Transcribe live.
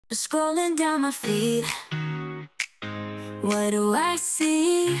Scrolling down my feed, what do I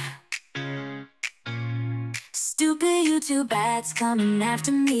see? Stupid YouTube ads coming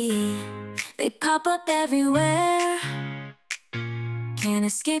after me. They pop up everywhere. Can't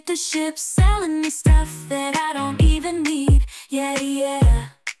escape the ship selling me stuff that I don't even need. Yeah, yeah.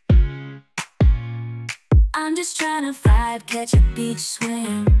 I'm just trying to vibe, catch a beach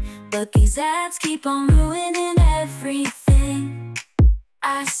swing, but these ads keep on ruining everything.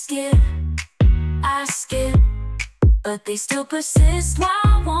 I skip, but they still persist.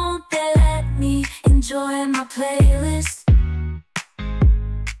 Why won't they let me enjoy my playlist?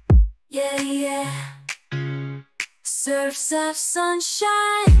 Yeah, yeah. Surf, surf,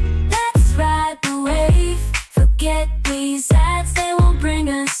 sunshine.